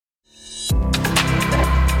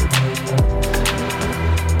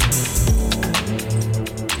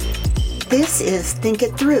This is Think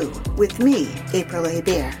It Through with me, April A.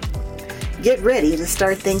 Bear. Get ready to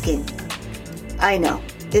start thinking. I know,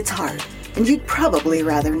 it's hard, and you'd probably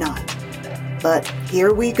rather not. But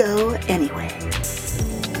here we go anyway.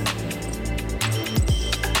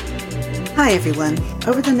 Hi everyone.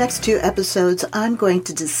 Over the next 2 episodes, I'm going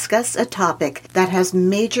to discuss a topic that has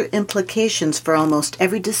major implications for almost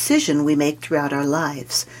every decision we make throughout our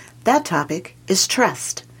lives. That topic is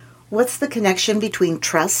trust. What's the connection between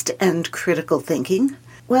trust and critical thinking?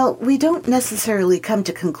 Well, we don't necessarily come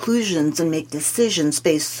to conclusions and make decisions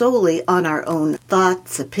based solely on our own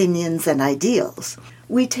thoughts, opinions, and ideals.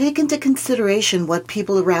 We take into consideration what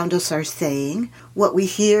people around us are saying, what we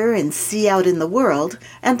hear and see out in the world,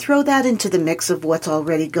 and throw that into the mix of what's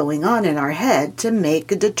already going on in our head to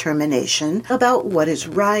make a determination about what is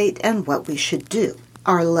right and what we should do.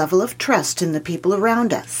 Our level of trust in the people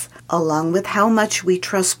around us, along with how much we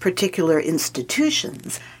trust particular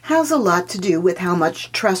institutions, has a lot to do with how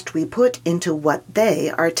much trust we put into what they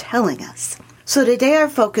are telling us. So today our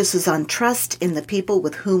focus is on trust in the people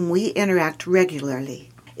with whom we interact regularly.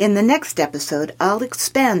 In the next episode, I'll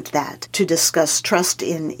expand that to discuss trust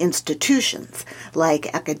in institutions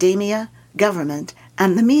like academia, government,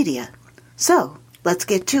 and the media. So, let's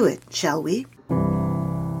get to it, shall we?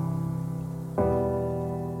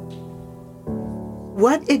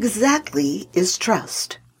 What exactly is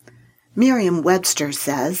trust? Merriam-Webster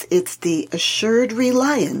says it's the assured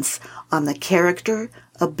reliance on the character,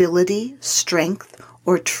 ability, strength,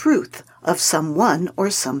 or truth of someone or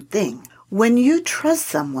something. When you trust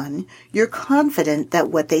someone, you're confident that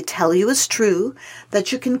what they tell you is true,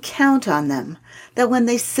 that you can count on them, that when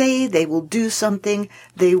they say they will do something,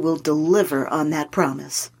 they will deliver on that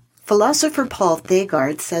promise. Philosopher Paul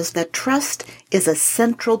Thagard says that trust is a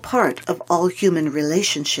central part of all human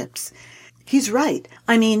relationships. He's right.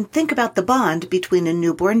 I mean, think about the bond between a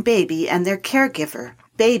newborn baby and their caregiver.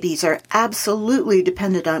 Babies are absolutely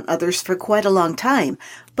dependent on others for quite a long time,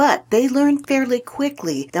 but they learn fairly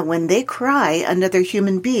quickly that when they cry, another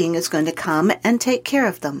human being is going to come and take care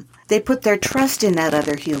of them. They put their trust in that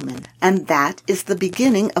other human, and that is the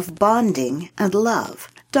beginning of bonding and love.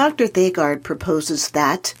 Dr. Thagard proposes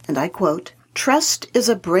that, and I quote, "Trust is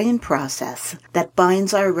a brain process that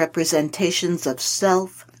binds our representations of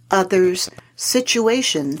self, others,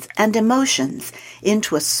 situations, and emotions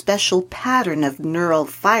into a special pattern of neural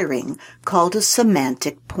firing called a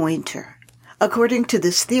semantic pointer." According to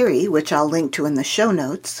this theory, which I'll link to in the show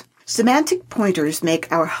notes, semantic pointers make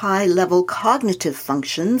our high-level cognitive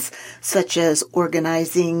functions, such as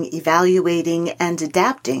organizing, evaluating, and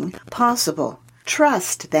adapting, possible.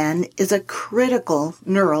 Trust, then, is a critical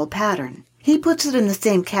neural pattern. He puts it in the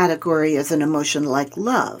same category as an emotion like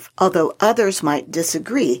love, although others might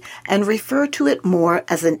disagree and refer to it more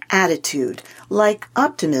as an attitude, like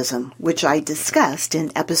optimism, which I discussed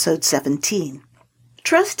in episode 17.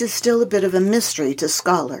 Trust is still a bit of a mystery to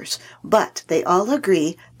scholars, but they all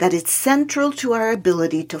agree that it's central to our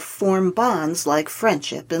ability to form bonds like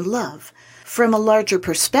friendship and love. From a larger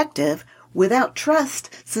perspective, without trust,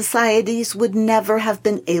 societies would never have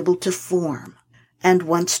been able to form. And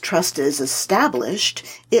once trust is established,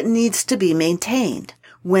 it needs to be maintained.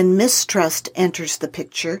 When mistrust enters the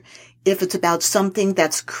picture, if it's about something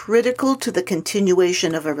that's critical to the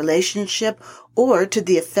continuation of a relationship or to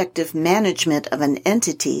the effective management of an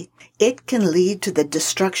entity, it can lead to the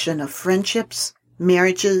destruction of friendships,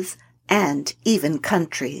 marriages, and even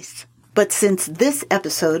countries. But since this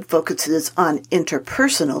episode focuses on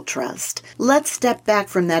interpersonal trust, let's step back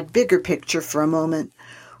from that bigger picture for a moment.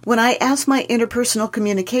 When I ask my interpersonal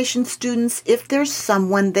communication students if there's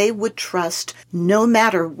someone they would trust no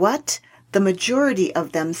matter what, the majority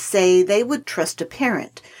of them say they would trust a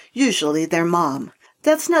parent, usually their mom.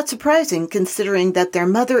 That's not surprising considering that their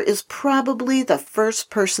mother is probably the first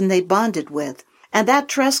person they bonded with, and that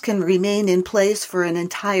trust can remain in place for an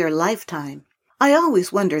entire lifetime. I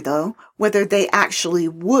always wonder, though, whether they actually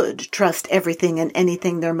would trust everything and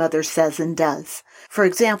anything their mother says and does. For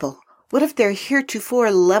example, what if their heretofore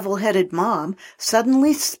level-headed mom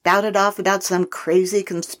suddenly spouted off about some crazy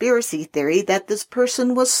conspiracy theory that this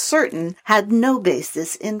person was certain had no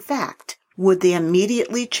basis in fact? Would they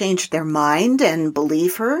immediately change their mind and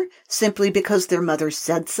believe her simply because their mother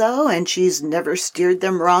said so and she's never steered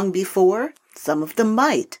them wrong before? Some of them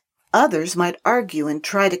might. Others might argue and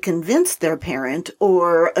try to convince their parent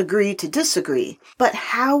or agree to disagree. But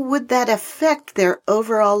how would that affect their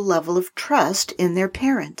overall level of trust in their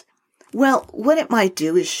parent? Well, what it might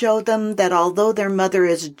do is show them that although their mother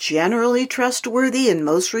is generally trustworthy in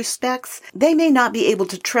most respects, they may not be able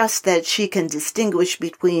to trust that she can distinguish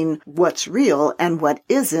between what's real and what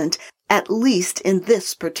isn't, at least in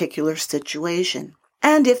this particular situation.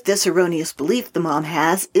 And if this erroneous belief the mom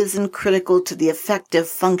has isn't critical to the effective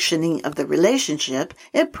functioning of the relationship,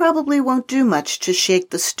 it probably won't do much to shake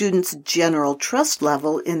the student's general trust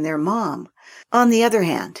level in their mom. On the other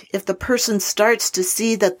hand, if the person starts to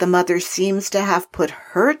see that the mother seems to have put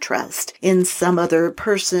her trust in some other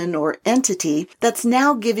person or entity that's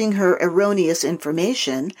now giving her erroneous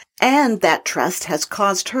information, and that trust has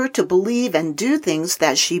caused her to believe and do things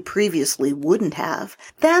that she previously wouldn't have,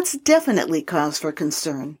 that's definitely cause for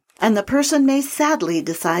concern. And the person may sadly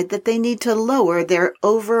decide that they need to lower their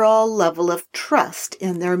overall level of trust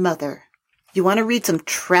in their mother. You want to read some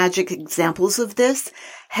tragic examples of this?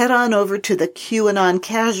 Head on over to the QAnon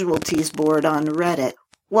Casualties board on Reddit.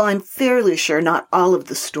 While I'm fairly sure not all of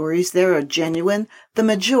the stories there are genuine, the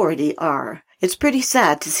majority are. It's pretty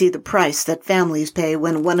sad to see the price that families pay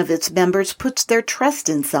when one of its members puts their trust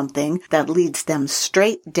in something that leads them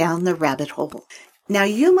straight down the rabbit hole. Now,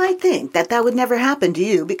 you might think that that would never happen to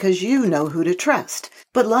you because you know who to trust,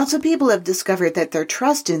 but lots of people have discovered that their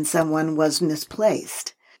trust in someone was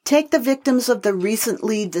misplaced. Take the victims of the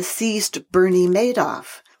recently deceased Bernie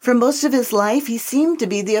Madoff. For most of his life, he seemed to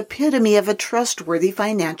be the epitome of a trustworthy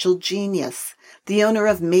financial genius. The owner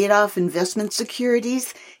of Madoff Investment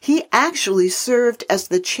Securities, he actually served as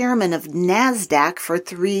the chairman of NASDAQ for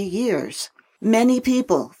 3 years. Many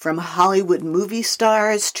people, from Hollywood movie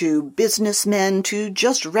stars to businessmen to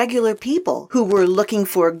just regular people who were looking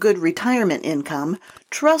for good retirement income,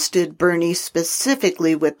 trusted Bernie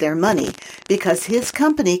specifically with their money because his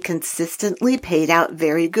company consistently paid out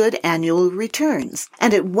very good annual returns.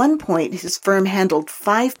 And at one point, his firm handled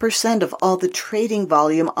 5% of all the trading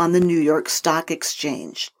volume on the New York Stock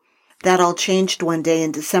Exchange. That all changed one day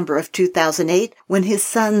in December of 2008 when his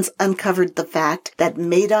sons uncovered the fact that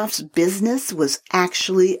Madoff's business was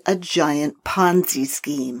actually a giant Ponzi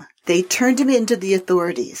scheme. They turned him into the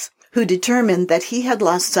authorities, who determined that he had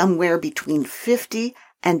lost somewhere between $50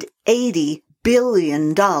 and $80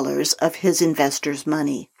 billion of his investors'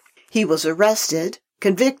 money. He was arrested,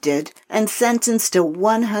 convicted, and sentenced to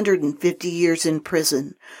 150 years in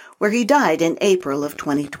prison, where he died in April of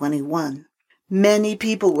 2021. Many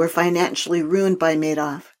people were financially ruined by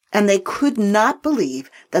Madoff, and they could not believe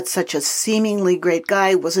that such a seemingly great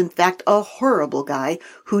guy was in fact a horrible guy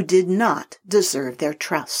who did not deserve their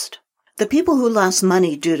trust. The people who lost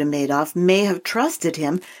money due to Madoff may have trusted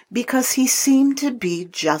him because he seemed to be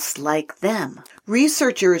just like them.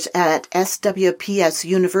 Researchers at SWPS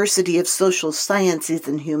University of Social Sciences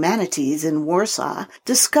and Humanities in Warsaw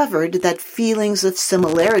discovered that feelings of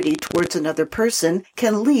similarity towards another person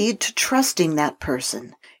can lead to trusting that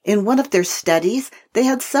person. In one of their studies, they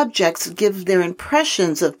had subjects give their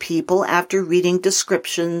impressions of people after reading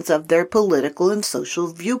descriptions of their political and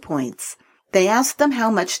social viewpoints. They asked them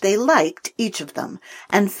how much they liked each of them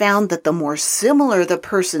and found that the more similar the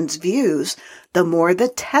person's views, the more the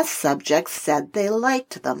test subjects said they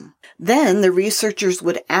liked them. Then the researchers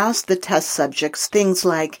would ask the test subjects things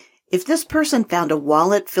like, if this person found a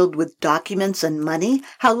wallet filled with documents and money,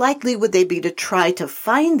 how likely would they be to try to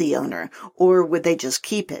find the owner, or would they just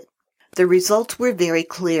keep it? The results were very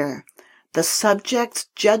clear. The subjects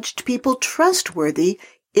judged people trustworthy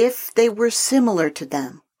if they were similar to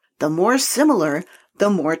them. The more similar,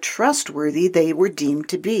 the more trustworthy they were deemed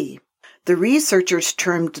to be. The researchers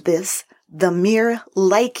termed this the mere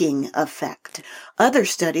liking effect. Other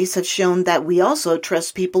studies have shown that we also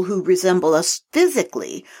trust people who resemble us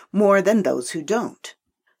physically more than those who don't.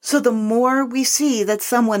 So the more we see that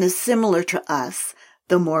someone is similar to us,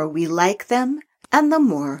 the more we like them and the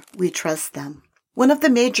more we trust them. One of the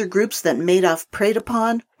major groups that Madoff preyed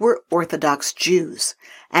upon were Orthodox Jews,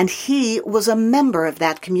 and he was a member of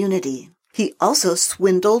that community. He also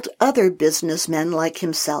swindled other businessmen like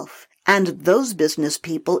himself, and those business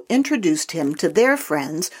people introduced him to their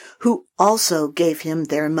friends who also gave him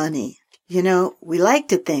their money. You know, we like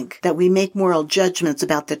to think that we make moral judgments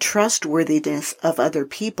about the trustworthiness of other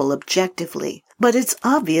people objectively, but it's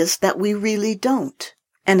obvious that we really don't.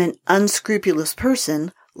 And an unscrupulous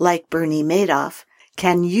person, like Bernie Madoff,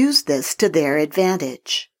 can use this to their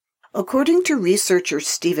advantage. According to researchers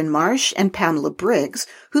Stephen Marsh and Pamela Briggs,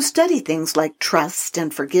 who study things like trust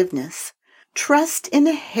and forgiveness, trust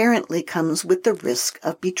inherently comes with the risk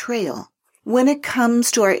of betrayal. When it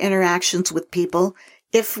comes to our interactions with people,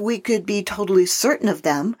 if we could be totally certain of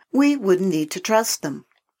them, we wouldn't need to trust them.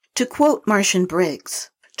 To quote Marsh and Briggs,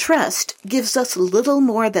 trust gives us little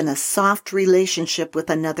more than a soft relationship with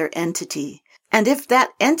another entity. And if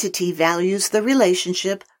that entity values the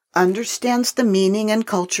relationship, understands the meaning and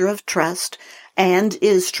culture of trust, and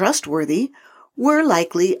is trustworthy, we're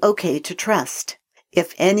likely okay to trust.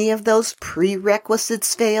 If any of those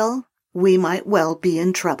prerequisites fail, we might well be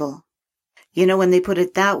in trouble. You know, when they put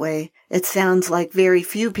it that way, it sounds like very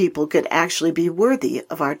few people could actually be worthy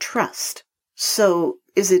of our trust. So,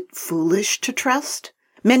 is it foolish to trust?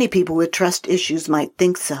 Many people with trust issues might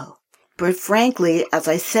think so. But frankly, as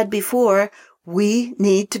I said before, we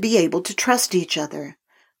need to be able to trust each other.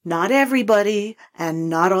 Not everybody, and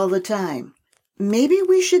not all the time. Maybe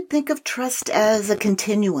we should think of trust as a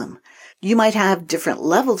continuum. You might have different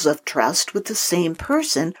levels of trust with the same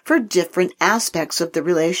person for different aspects of the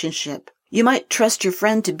relationship. You might trust your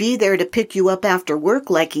friend to be there to pick you up after work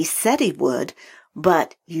like he said he would,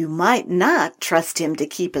 but you might not trust him to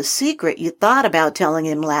keep a secret you thought about telling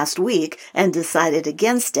him last week and decided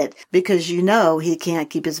against it because you know he can't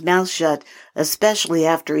keep his mouth shut, especially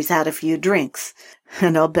after he's had a few drinks.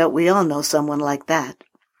 And I'll bet we all know someone like that.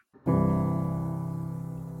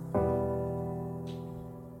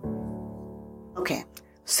 Okay,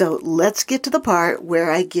 so let's get to the part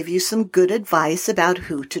where I give you some good advice about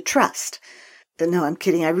who to trust. No, I'm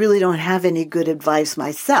kidding. I really don't have any good advice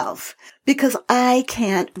myself because I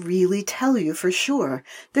can't really tell you for sure.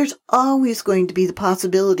 There's always going to be the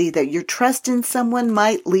possibility that your trust in someone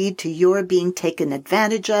might lead to your being taken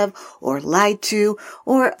advantage of or lied to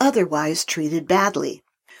or otherwise treated badly.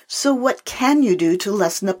 So what can you do to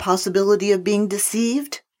lessen the possibility of being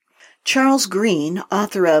deceived? Charles Green,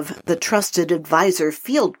 author of the Trusted Advisor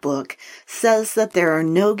Field Book, says that there are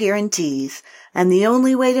no guarantees, and the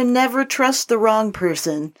only way to never trust the wrong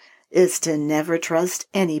person is to never trust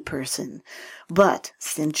any person. But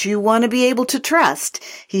since you want to be able to trust,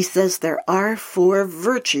 he says there are 4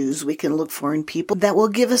 virtues we can look for in people that will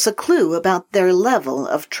give us a clue about their level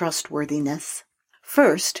of trustworthiness.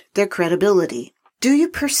 First, their credibility. Do you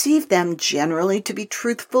perceive them generally to be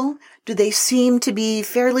truthful? Do they seem to be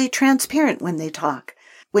fairly transparent when they talk?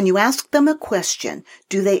 When you ask them a question,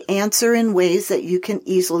 do they answer in ways that you can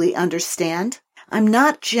easily understand? I'm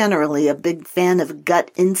not generally a big fan of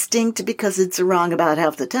gut instinct because it's wrong about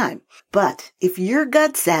half the time. But if your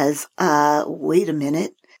gut says, wait a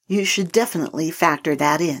minute, you should definitely factor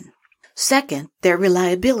that in. Second, their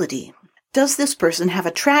reliability. Does this person have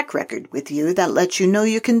a track record with you that lets you know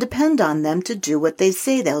you can depend on them to do what they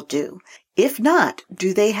say they'll do? If not,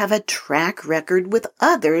 do they have a track record with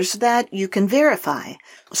others that you can verify?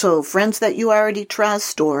 So friends that you already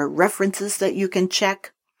trust or references that you can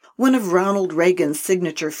check? One of Ronald Reagan's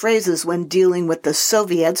signature phrases when dealing with the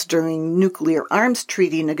Soviets during nuclear arms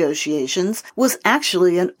treaty negotiations was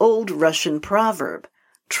actually an old Russian proverb.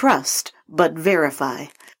 Trust, but verify.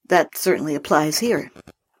 That certainly applies here.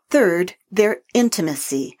 Third, their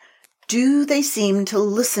intimacy. Do they seem to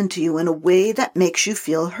listen to you in a way that makes you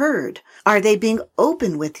feel heard? Are they being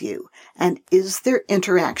open with you? And is their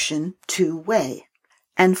interaction two-way?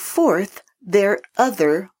 And fourth, their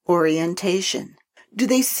other orientation. Do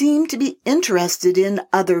they seem to be interested in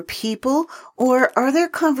other people, or are their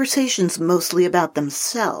conversations mostly about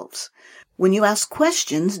themselves? When you ask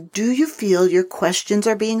questions, do you feel your questions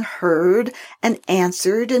are being heard and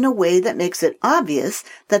answered in a way that makes it obvious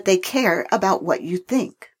that they care about what you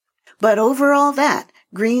think? But over all that,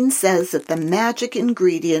 Green says that the magic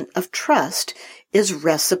ingredient of trust is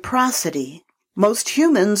reciprocity. Most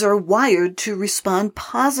humans are wired to respond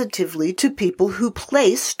positively to people who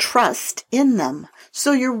place trust in them.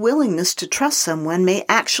 So your willingness to trust someone may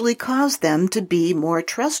actually cause them to be more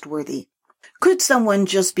trustworthy. Could someone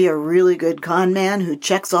just be a really good con man who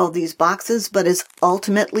checks all these boxes but is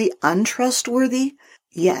ultimately untrustworthy?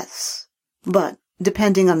 Yes. But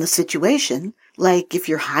depending on the situation, like if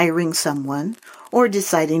you're hiring someone or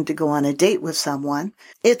deciding to go on a date with someone,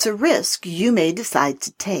 it's a risk you may decide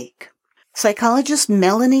to take. Psychologist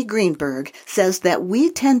Melanie Greenberg says that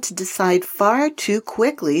we tend to decide far too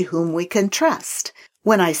quickly whom we can trust.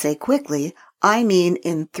 When I say quickly, I mean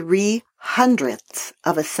in 0.03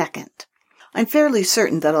 of a second. I'm fairly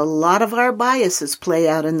certain that a lot of our biases play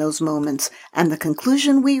out in those moments, and the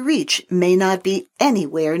conclusion we reach may not be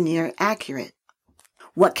anywhere near accurate.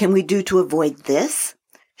 What can we do to avoid this?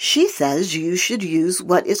 She says you should use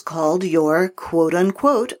what is called your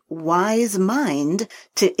quote-unquote wise mind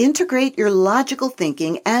to integrate your logical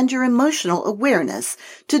thinking and your emotional awareness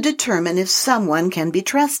to determine if someone can be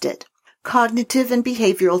trusted. Cognitive and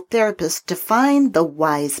behavioral therapists define the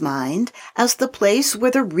wise mind as the place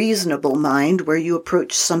where the reasonable mind, where you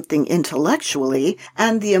approach something intellectually,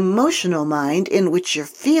 and the emotional mind, in which your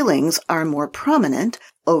feelings are more prominent,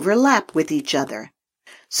 overlap with each other.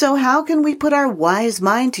 So how can we put our wise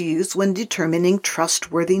mind to use when determining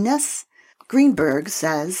trustworthiness? Greenberg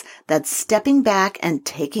says that stepping back and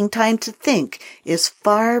taking time to think is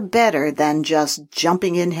far better than just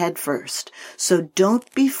jumping in head first. So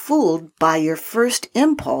don't be fooled by your first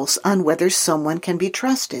impulse on whether someone can be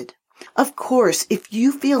trusted. Of course, if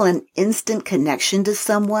you feel an instant connection to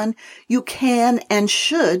someone, you can and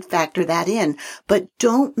should factor that in, but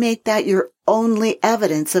don't make that your only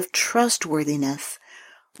evidence of trustworthiness.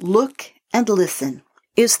 Look and listen.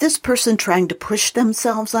 Is this person trying to push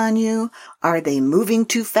themselves on you? Are they moving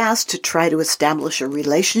too fast to try to establish a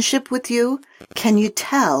relationship with you? Can you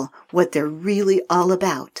tell what they're really all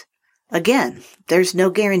about? Again, there's no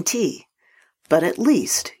guarantee, but at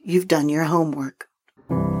least you've done your homework.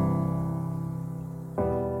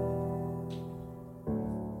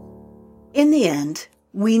 In the end,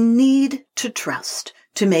 we need to trust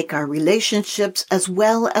to make our relationships as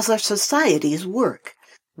well as our societies work.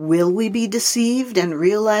 Will we be deceived and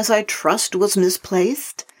realize our trust was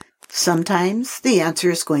misplaced? Sometimes the answer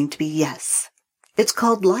is going to be yes. It's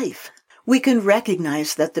called life. We can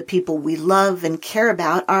recognize that the people we love and care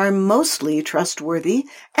about are mostly trustworthy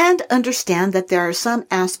and understand that there are some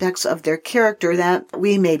aspects of their character that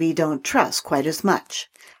we maybe don't trust quite as much.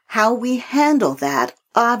 How we handle that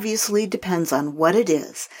obviously depends on what it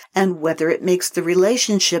is and whether it makes the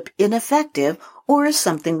relationship ineffective or is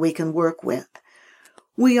something we can work with.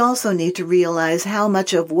 We also need to realize how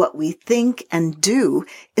much of what we think and do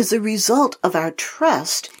is a result of our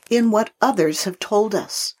trust in what others have told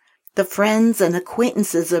us. The friends and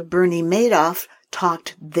acquaintances of Bernie Madoff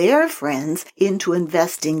talked their friends into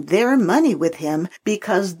investing their money with him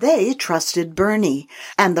because they trusted Bernie,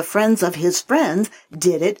 and the friends of his friends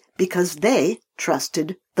did it because they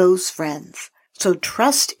trusted those friends. So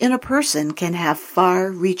trust in a person can have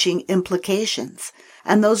far-reaching implications,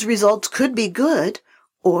 and those results could be good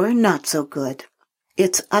or not so good.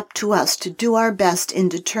 It's up to us to do our best in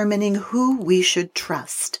determining who we should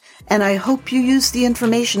trust. And I hope you use the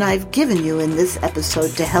information I've given you in this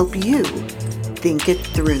episode to help you think it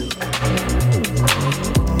through.